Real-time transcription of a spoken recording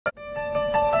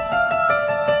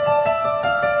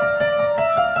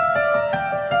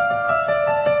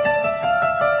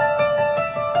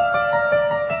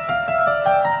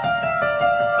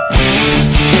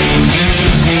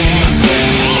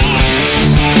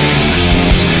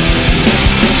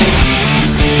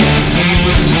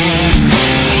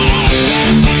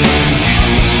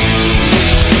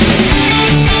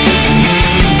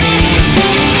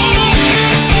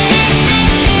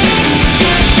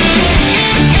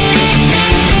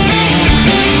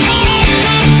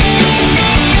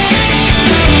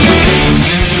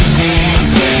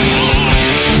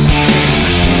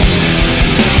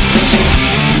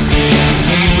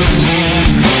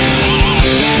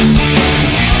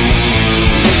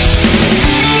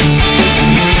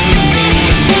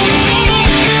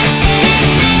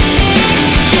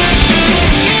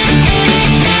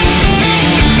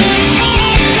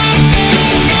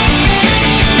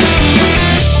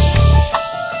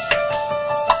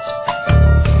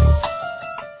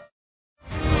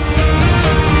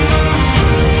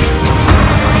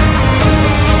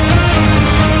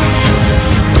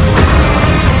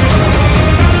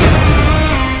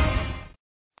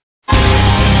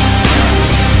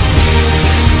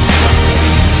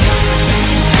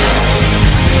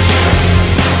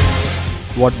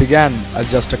What began as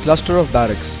just a cluster of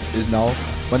barracks is now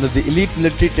one of the elite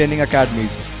military training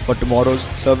academies for tomorrow's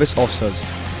service officers.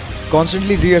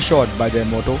 Constantly reassured by their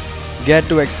motto, Geared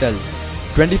to Excel,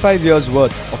 25 years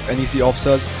worth of NEC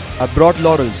officers have brought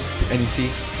laurels to NEC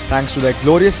thanks to their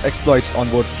glorious exploits on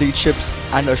board fleet ships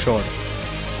and ashore.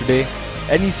 Today,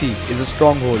 NEC is a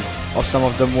stronghold of some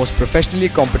of the most professionally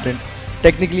competent,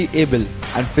 technically able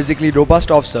and physically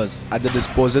robust officers at the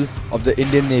disposal of the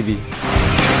Indian Navy.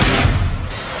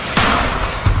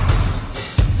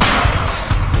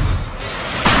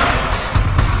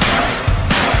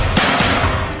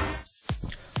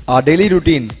 Our daily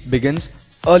routine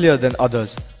begins earlier than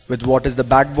others with what is the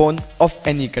backbone of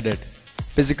any cadet,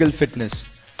 physical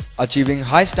fitness. Achieving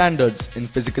high standards in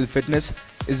physical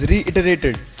fitness is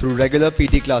reiterated through regular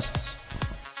PT classes.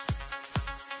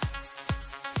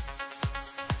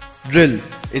 Drill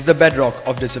is the bedrock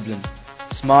of discipline.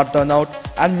 Smart turnout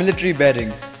and military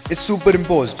bearing is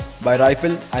superimposed by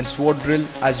rifle and sword drill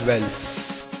as well.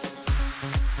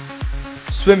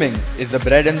 Swimming is the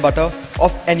bread and butter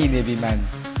of any Navy man.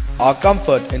 Our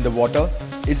comfort in the water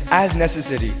is as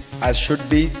necessary as should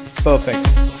be perfect.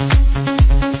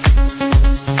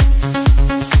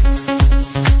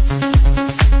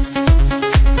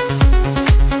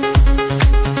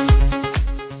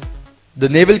 The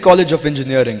Naval College of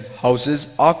Engineering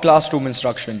houses our classroom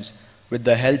instructions with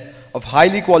the help of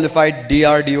highly qualified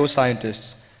DRDO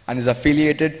scientists and is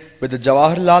affiliated with the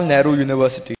Jawaharlal Nehru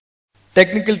University.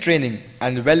 Technical training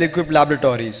and well-equipped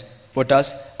laboratories put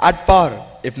us at par,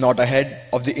 if not ahead,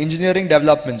 of the engineering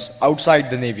developments outside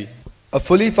the Navy. A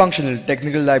fully functional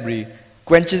technical library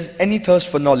quenches any thirst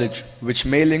for knowledge which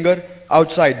may linger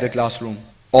outside the classroom.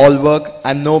 All work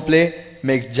and no play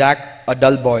makes Jack a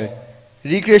dull boy.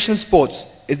 Recreational sports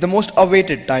is the most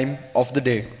awaited time of the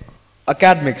day.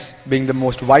 Academics, being the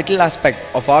most vital aspect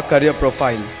of our career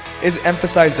profile, is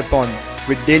emphasized upon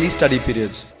with daily study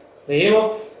periods. The aim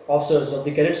of officers of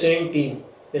the cadet training team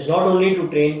is not only to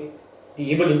train the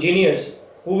able engineers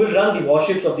who will run the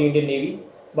warships of the Indian Navy,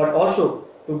 but also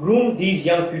to groom these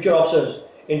young future officers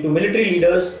into military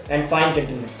leaders and fine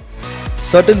gentlemen.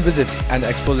 Certain visits and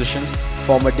expositions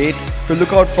form a date to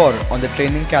look out for on the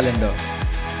training calendar.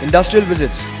 Industrial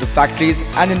visits to factories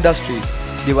and industries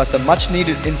give us a much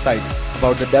needed insight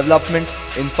about the development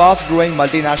in fast-growing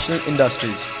multinational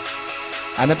industries.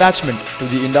 An attachment to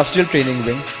the industrial training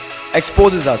wing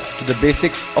exposes us to the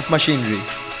basics of machinery.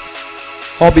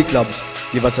 Hobby clubs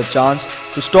give us a chance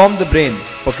to storm the brain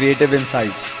for creative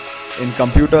insights in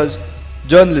computers,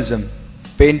 journalism,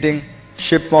 painting,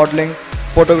 ship modeling,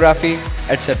 photography,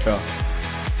 etc.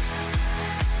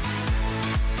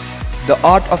 The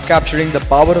art of capturing the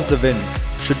power of the wind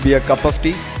should be a cup of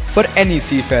tea for any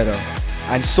seafarer,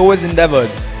 and so is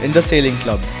endeavoured in the sailing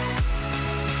club.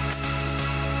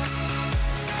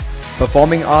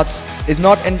 Performing arts is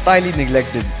not entirely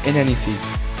neglected in NEC.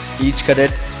 Each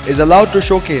cadet is allowed to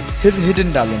showcase his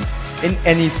hidden talent in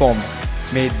any form,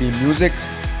 may it be music,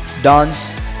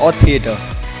 dance or theatre.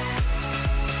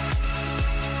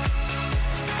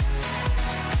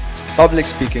 Public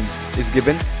speaking is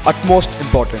given utmost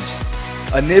importance.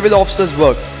 A naval officer's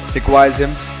work requires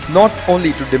him not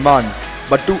only to demand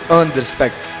but to earn the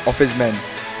respect of his men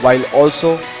while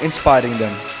also inspiring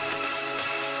them.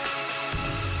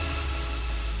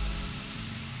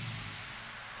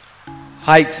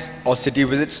 Hikes or city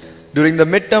visits during the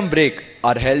midterm break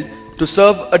are held to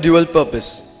serve a dual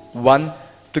purpose. One,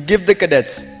 to give the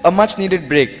cadets a much needed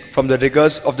break from the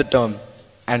rigors of the term,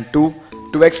 and two,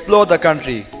 to explore the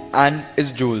country and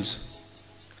its jewels.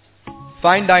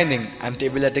 Fine dining and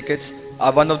table etiquettes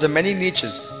are one of the many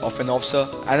niches of an officer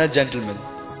and a gentleman.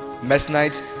 Mess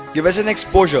nights give us an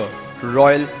exposure to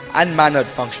royal and mannered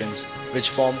functions which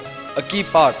form a key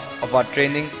part of our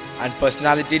training and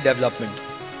personality development.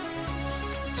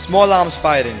 Small arms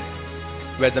firing,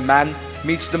 where the man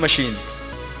meets the machine.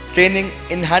 Training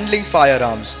in handling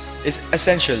firearms is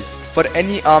essential for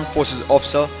any armed forces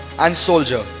officer and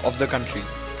soldier of the country.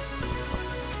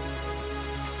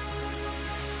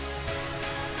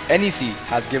 NEC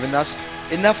has given us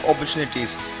enough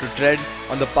opportunities to tread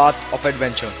on the path of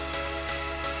adventure.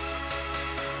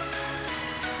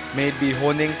 May it be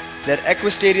honing their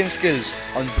equestrian skills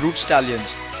on brute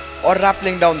stallions or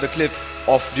rappelling down the cliff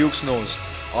of Duke's Nose,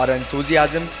 our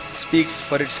enthusiasm speaks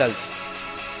for itself.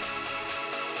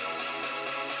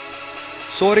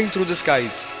 Soaring through the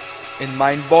skies in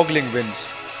mind-boggling winds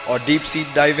or deep-sea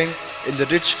diving in the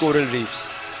rich coral reefs,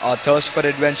 our thirst for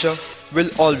adventure will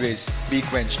always be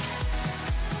quenched.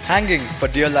 Hanging for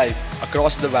dear life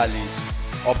across the valleys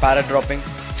or paradropping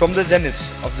from the zeniths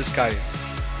of the sky.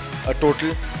 a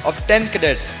total of 10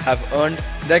 cadets have earned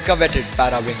their coveted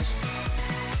para wings.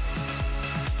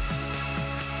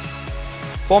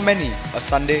 For many, a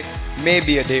Sunday may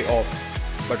be a day off,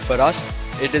 but for us,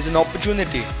 it is an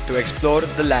opportunity to explore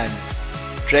the land.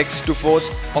 Treks to forts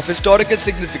of historical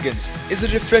significance is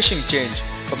a refreshing change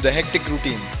from the hectic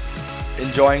routine.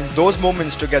 Enjoying those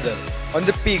moments together on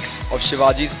the peaks of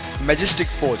Shivaji's majestic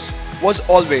forts was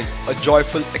always a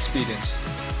joyful experience.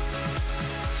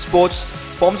 Sports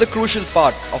forms a crucial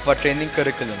part of our training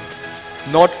curriculum.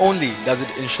 Not only does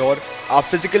it ensure our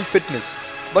physical fitness,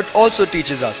 but also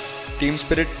teaches us team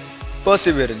spirit,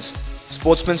 perseverance,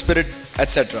 sportsman spirit,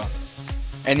 etc.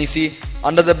 NEC,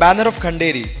 under the banner of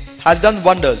Khanderi, has done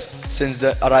wonders since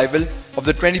the arrival of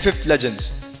the 25th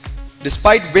Legends.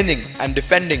 Despite winning and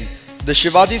defending the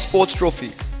Shivaji Sports Trophy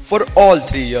for all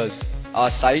 3 years,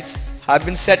 our sights have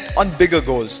been set on bigger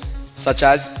goals such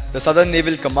as the Southern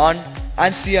Naval Command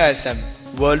and CISM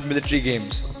World Military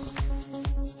Games.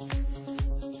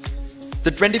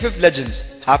 The 25th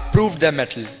Legends have proved their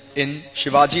mettle in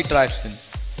Shivaji Triathlon.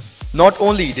 Not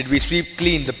only did we sweep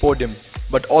clean the podium,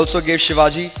 but also gave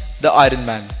Shivaji the Iron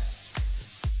Man.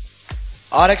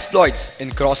 Our exploits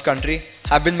in cross country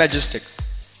have been majestic.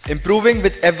 Improving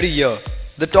with every year,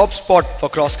 the top spot for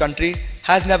cross country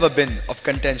has never been of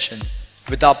contention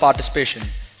with our participation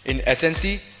in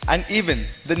SNC and even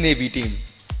the Navy team.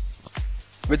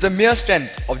 With a mere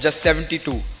strength of just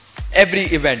 72, every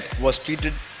event was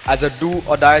treated as a do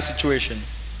or die situation,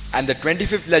 and the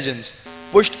 25th Legends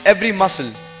pushed every muscle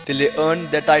till they earned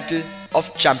their title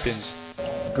of champions.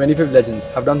 25th Legends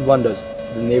have done wonders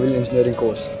for the Naval Engineering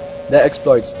Course. Their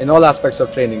exploits in all aspects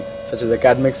of training, such as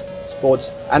academics, sports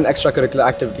and extracurricular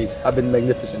activities, have been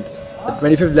magnificent. The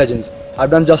 25th Legends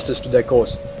have done justice to their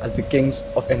course as the kings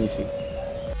of NEC.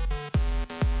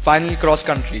 Final cross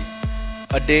country,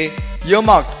 a day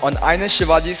earmarked on INS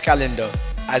Shivaji's calendar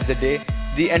as the day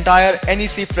the entire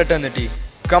NEC fraternity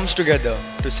comes together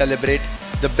to celebrate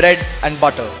the bread and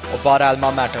butter of our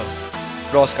alma mater,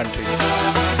 cross country.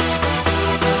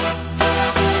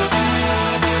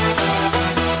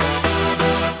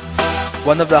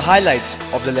 One of the highlights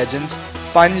of the Legends'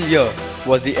 final year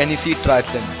was the NEC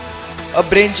Triathlon, a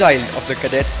brainchild of the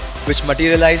cadets which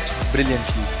materialized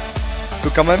brilliantly. To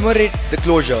commemorate the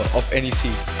closure of NEC,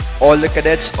 all the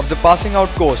cadets of the passing out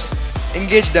course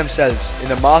engaged themselves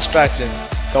in a mass triathlon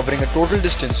covering a total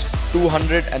distance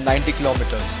 290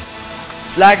 kilometers.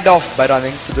 Flagged off by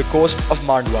running to the coast of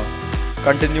Mandwa,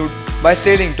 continued by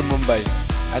sailing to Mumbai,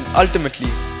 and ultimately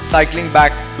cycling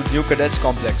back to New Cadets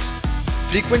Complex.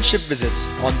 Frequent ship visits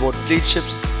on board fleet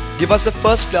ships give us a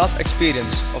first-class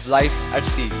experience of life at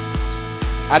sea.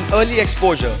 An early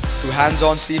exposure to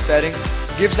hands-on seafaring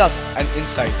gives us an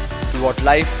insight to what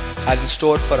life has in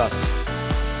store for us.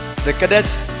 The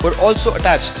cadets were also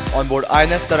attached on board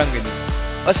INS Tarangini,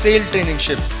 a sail training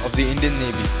ship of the Indian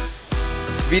Navy.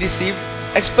 We received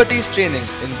expertise training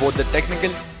in both the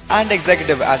technical and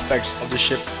executive aspects of the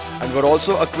ship and were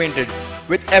also acquainted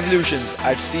with evolutions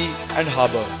at sea and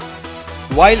harbour.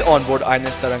 While on board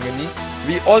INS Tarangini,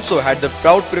 we also had the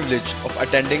proud privilege of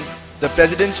attending the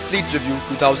President's Fleet Review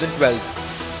 2012.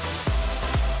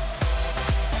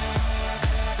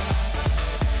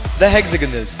 The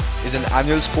Hexagonals is an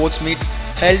annual sports meet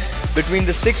held between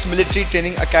the 6 military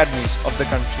training academies of the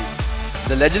country.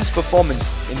 The Legends'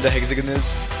 performance in the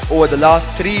Hexagonals over the last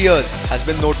 3 years has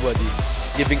been noteworthy,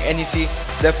 giving NEC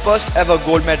their first ever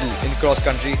gold medal in cross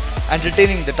country and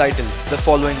retaining the title the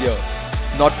following year.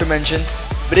 Not to mention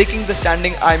breaking the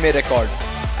standing IMA record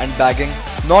and bagging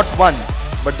not one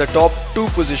but the top 2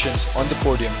 positions on the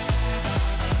podium.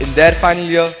 In their final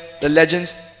year, the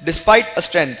Legends, despite a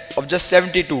strength of just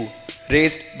 72,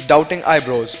 raised doubting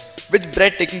eyebrows with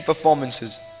breathtaking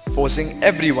performances, forcing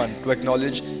everyone to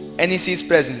acknowledge NEC's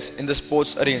presence in the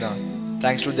sports arena,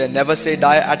 thanks to their never say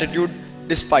die attitude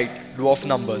despite dwarf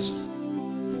numbers.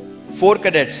 4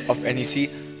 cadets of NEC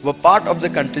were part of the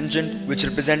contingent which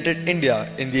represented India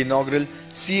in the inaugural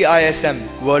CISM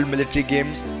World Military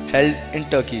Games held in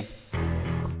Turkey.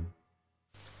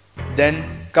 Then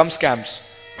comes camps,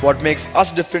 what makes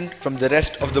us different from the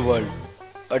rest of the world.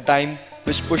 A time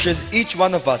which pushes each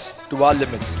one of us to our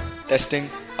limits, testing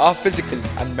our physical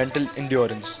and mental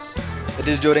endurance. It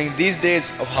is during these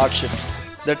days of hardships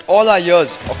that all our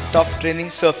years of tough training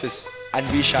surface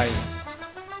and we shine.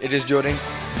 It is during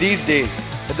these days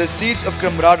that the seeds of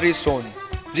camaraderie sown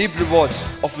reap rewards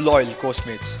of loyal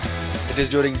course-mates. It is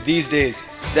during these days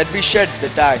that we shed the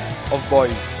tag of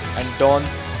boys and don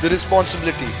the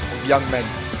responsibility of young men.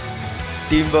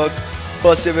 Teamwork,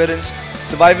 perseverance,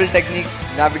 survival techniques,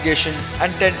 navigation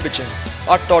and tent pitching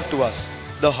are taught to us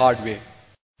the hard way.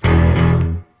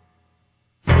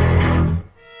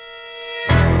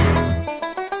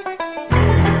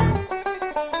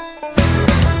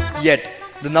 Yet,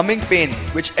 the numbing pain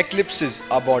which eclipses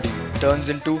our body turns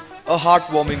into a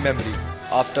heartwarming memory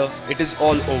after it is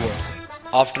all over.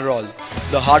 After all,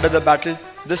 the harder the battle,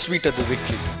 the sweeter the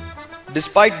victory.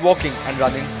 Despite walking and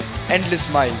running endless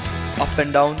miles up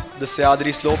and down the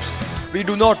Sayadri slopes, we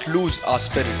do not lose our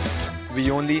spirit. We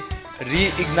only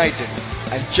reignite it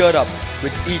and cheer up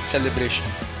with each celebration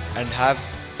and have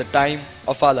the time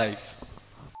of our life.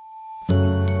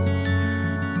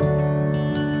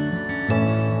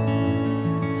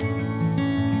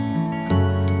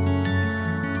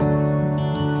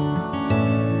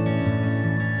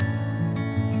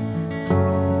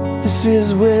 This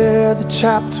is where the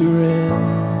chapter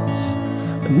ends.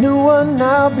 A new one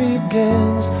now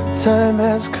begins. Time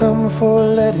has come for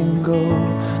letting go.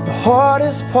 The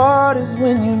hardest part is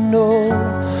when you know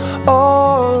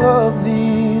all of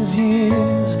these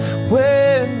years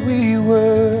when we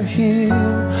were here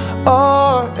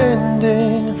are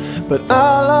ending. But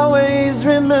I'll always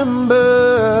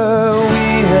remember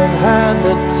we have had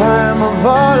the time of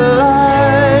our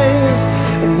lives.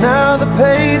 And now the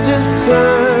pages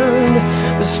turned,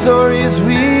 the stories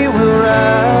we will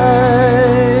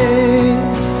write.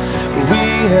 We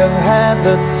have had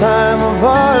the time of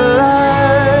our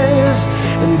lives,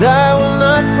 and I will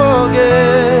not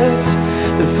forget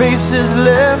the faces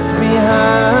left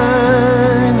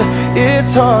behind.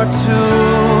 It's hard to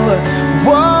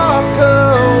walk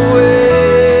away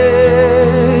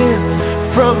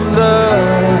from the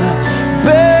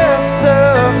best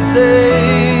of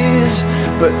days.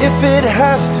 But if it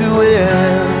has to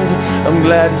end, I'm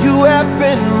glad you have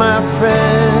been my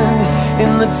friend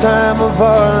in the time of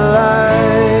our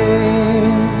lives.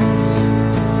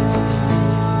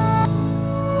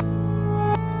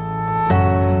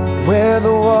 Where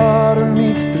the water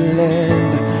meets the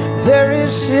land, there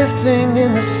is shifting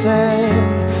in the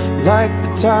sand. Like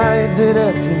the tide that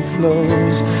ebbs and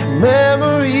flows,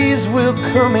 memories will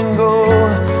come and go.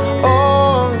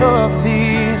 All of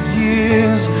these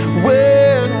years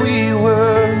when we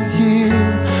were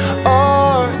here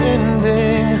are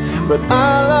ending, but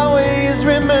I'll always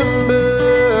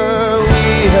remember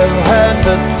we have had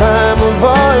the time of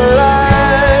our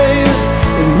lives.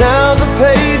 And now the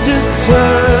pages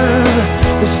turn,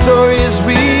 the stories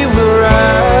we will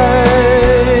write.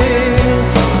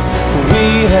 We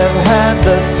have had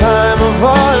the time of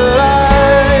our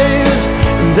lives,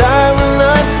 and I will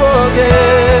not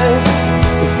forget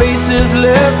the faces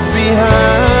left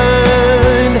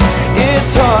behind.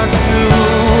 It's hard to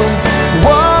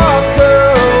walk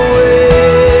away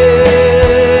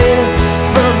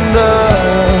from the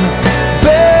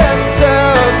best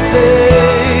of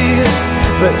days.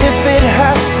 But if it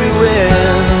has to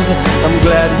end, I'm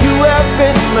glad you have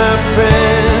been my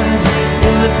friend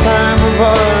in the time of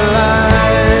our lives.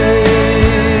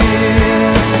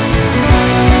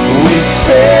 We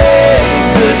say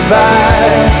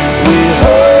goodbye, we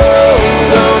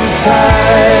hold on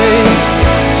tight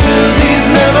to these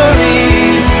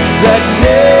memories that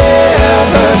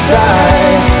never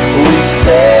die. We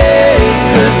say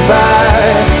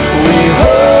goodbye, we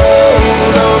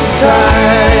hold on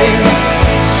tight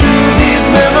to these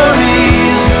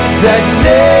memories that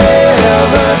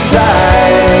never die.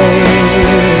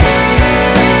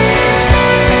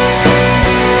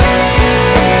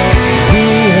 We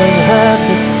have had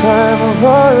the time of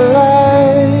our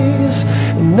lives,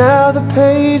 and now the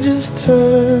pages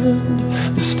turned,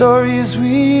 the stories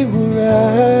we will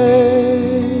write.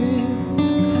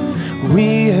 We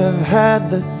have had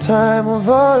the time of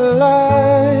our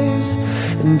lives,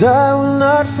 and I will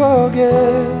not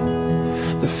forget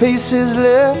the faces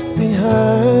left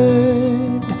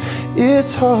behind.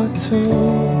 It's hard to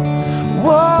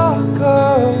walk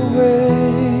away.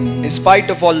 In spite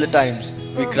of all the times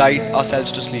we cried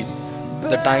ourselves to sleep,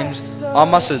 the times our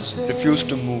muscles refused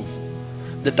to move,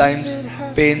 the times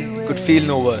pain could feel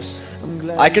no worse,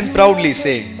 I can proudly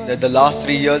say that the last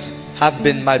 3 years have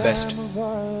been my best.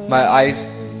 My eyes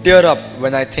tear up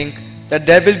when I think that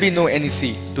there will be no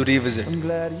NEC to revisit,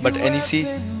 but NEC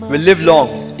will live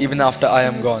long even after I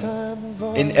am gone,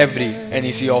 in every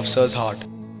NEC officer's heart.